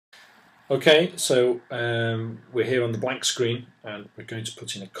Okay, so we're here on the blank screen and we're going to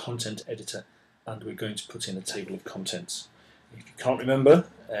put in a content editor and we're going to put in a table of contents. If you can't remember,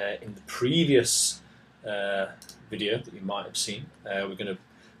 in the previous video that you might have seen, we're going to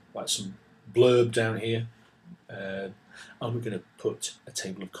write some blurb down here and we're going to put a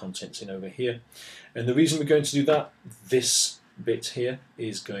table of contents in over here. And the reason we're going to do that, this bit here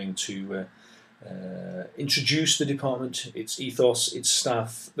is going to introduce the department, its ethos, its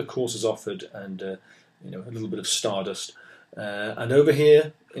staff, the courses offered, and a little bit of stardust. And over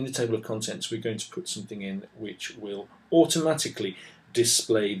here in the table of contents, we're going to put something in which will automatically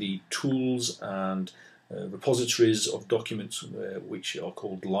display the tools and repositories of documents which are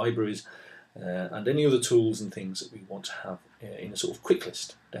called libraries, and any other tools and things that we want to have in a sort of quick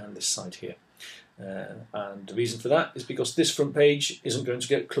list down this side here. And the reason for that is because this front page isn't going to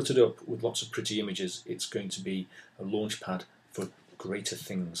get cluttered up with lots of pretty images. It's going to be a launch pad for greater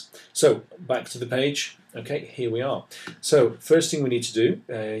things. So back to the page. Okay, here we are. So first thing we need to do,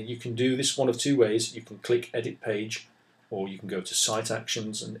 you can do this one of two ways. You can click edit page, or you can go to site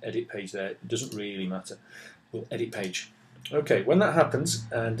actions and edit page there. It doesn't really matter. We'll edit page. Okay, when that happens,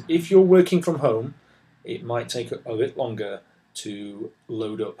 and if you're working from home, it might take a bit longer to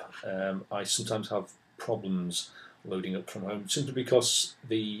load up. I sometimes have problems loading up from home simply because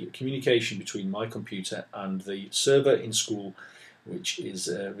the communication between my computer and the server in school, which is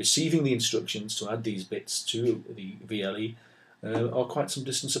receiving the instructions to add these bits to the VLE, are quite some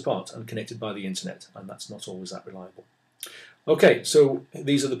distance apart and connected by the internet, and that's not always that reliable. Okay, so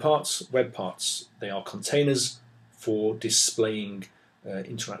these are the parts, web parts. They are containers for displaying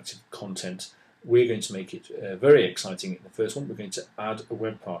interactive content. We're going to make it very exciting in the first one. We're going to add a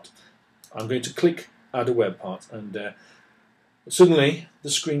web part. I'm going to click add a web part, and suddenly the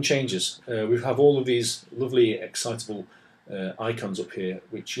screen changes. We have all of these lovely excitable icons up here,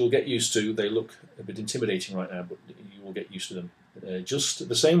 which you'll get used to. They look a bit intimidating right now, but you will get used to them. Just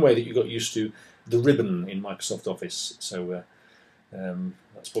the same way that you got used to the ribbon in Microsoft Office. So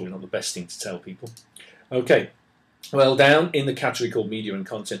that's probably not the best thing to tell people. Okay. Well, down in the category called Media and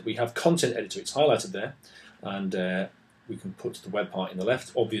Content, we have Content Editor. It's highlighted there, and we can put the web part in the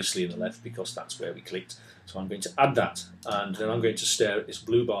left, obviously in the left, because that's where we clicked. So I'm going to add that, and then I'm going to stare at this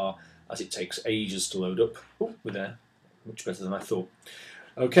blue bar as it takes ages to load up. Oh, we're there. Much better than I thought.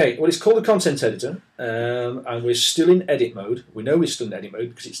 Okay, well, it's called the Content Editor, and we're still in edit mode. We know we're still in edit mode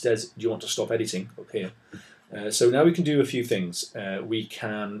because it says, do you want to stop editing up here? So now we can do a few things. We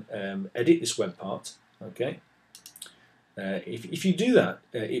can edit this web part, okay? If you do that,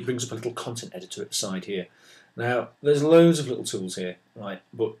 it brings up a little content editor at the side here. Now, there's loads of little tools here, right?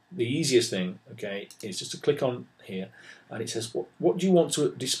 But the easiest thing, okay, is just to click on here, and it says, what do you want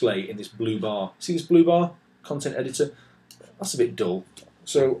to display in this blue bar? See this blue bar? Content editor? That's a bit dull.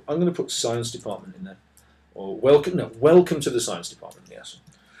 So I'm going to put Science Department in there. Or welcome to the Science Department, yes.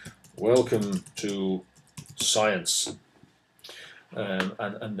 Welcome to Science.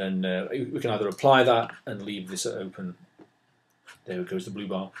 And then we can either apply that and leave this open. There goes the blue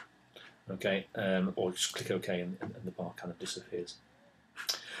bar, okay, or just click OK and the bar kind of disappears.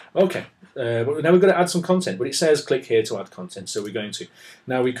 Okay, but now we've got to add some content, but it says click here to add content, so we're going to.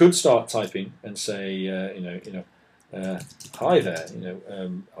 Now we could start typing and say, hi there,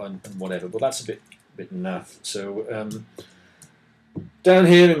 and whatever, but that's a bit naff. So down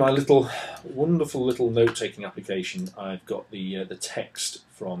here in my wonderful little note-taking application, I've got the text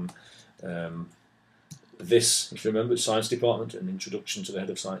from this, if you remember, Science Department, an introduction to the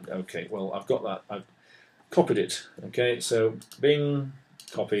head of science. Okay, well, I've got that. I've copied it. Okay, so Bing,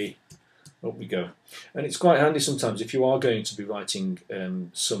 copy, up we go. And it's quite handy sometimes if you are going to be writing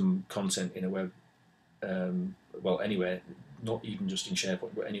some content in a web, well, anywhere, not even just in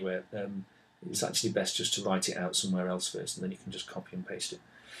SharePoint, but anywhere. It's actually best just to write it out somewhere else first, and then you can just copy and paste it.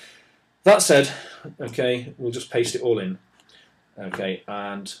 That said, okay, we'll just paste it all in. Okay,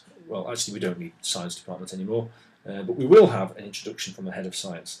 and well, actually we don't need Science Department anymore, but we will have an introduction from the head of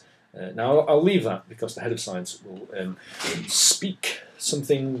science. Now I'll leave that because the head of science will speak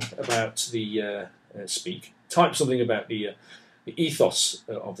something about the type something about the ethos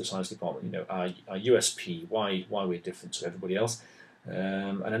of the Science Department. Our USP, why we're different to everybody else,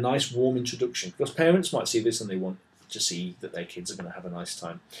 and a nice warm introduction, because parents might see this and they want to see that their kids are going to have a nice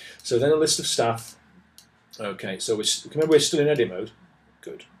time. So then a list of staff. Okay, so remember we're still in edit mode.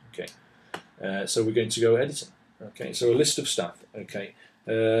 Good. Okay, so we're going to go editing. Okay, so a list of staff. Okay,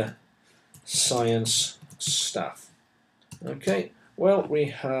 science staff. Okay, well, we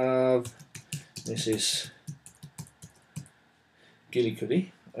have Mrs.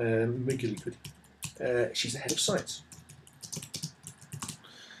 Gillicuddy. She's the head of science.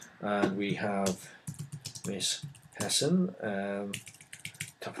 and we have Miss Hessen,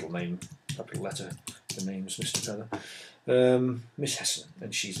 capital name, capital letter, the name's Mr. Feather, Miss Hessen,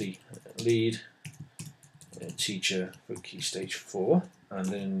 and she's the lead teacher for Key Stage 4, and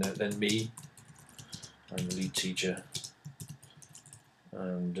then me, I'm the lead teacher,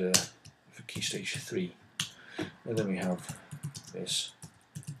 and for Key Stage 3, and then we have Miss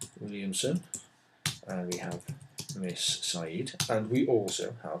Williamson, and we have Miss Said, and we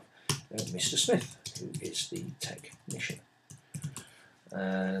also have Mr. Smith, who is the technician.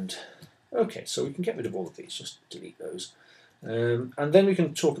 And okay, so we can get rid of all of these, just delete those. And then we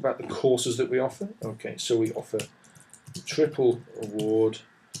can talk about the courses that we offer. Okay, so we offer triple award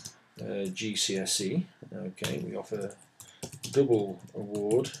GCSE. Okay, we offer double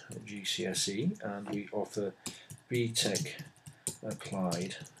award GCSE, and we offer BTEC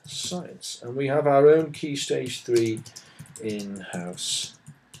Applied Science. And we have our own Key Stage 3 in-house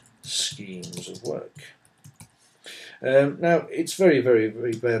schemes of work. Now it's very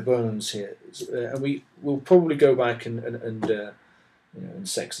bare bones here, and we will probably go back and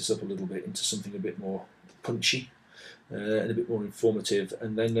sex this up a little bit into something a bit more punchy and a bit more informative,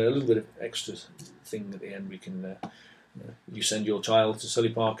 and then a little bit of extra thing at the end. We can you send your child to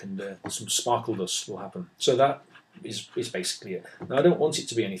Selly Park, and some sparkle dust will happen. So that is basically it. Now I don't want it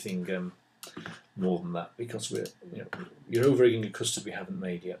to be anything more than that, because you're over egging a custard we haven't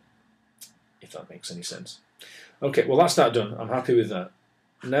made yet, if that makes any sense. Okay, well that's that done. I'm happy with that.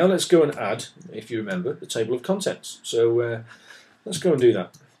 Now let's go and add, if you remember, the table of contents. So let's go and do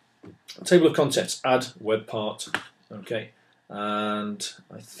that. Table of contents, add web part. Okay, and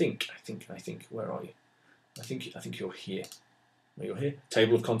I think, where are you? I think you're here. You're here.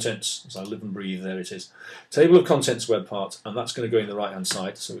 Table of contents, as I live and breathe, there it is. Table of contents web part, and that's going to go in the right hand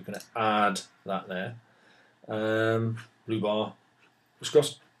side, so we're going to add that there. Blue bar,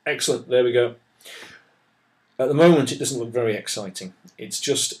 crossed. Excellent, there we go. At the moment it doesn't look very exciting. It's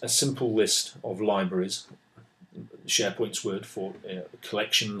just a simple list of libraries, SharePoint's word for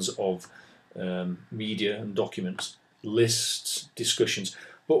collections of media and documents, lists, discussions.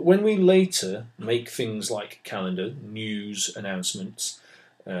 But when we later make things like calendar, news, announcements,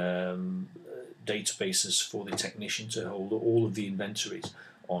 databases for the technician to hold all of the inventories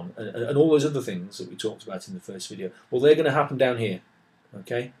on, and all those other things that we talked about in the first video, well, they're going to happen down here.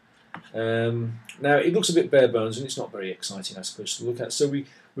 Okay. Now it looks a bit bare bones and it's not very exciting, I suppose, to look at. So we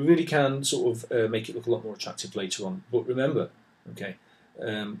really can sort of make it look a lot more attractive later on. But remember, okay,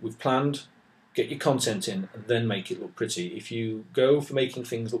 we've planned. Get your content in and then make it look pretty. If you go for making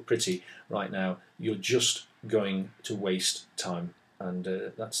things look pretty right now, you're just going to waste time, and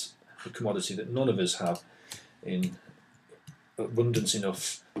that's a commodity that none of us have in abundance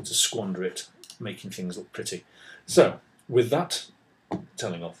enough to squander it making things look pretty. So with that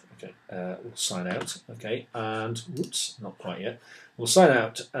telling off, okay, we'll sign out, okay, and whoops, not quite yet. We'll sign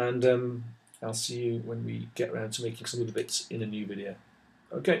out, and I'll see you when we get around to making some of the bits in a new video.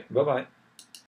 Okay, bye bye.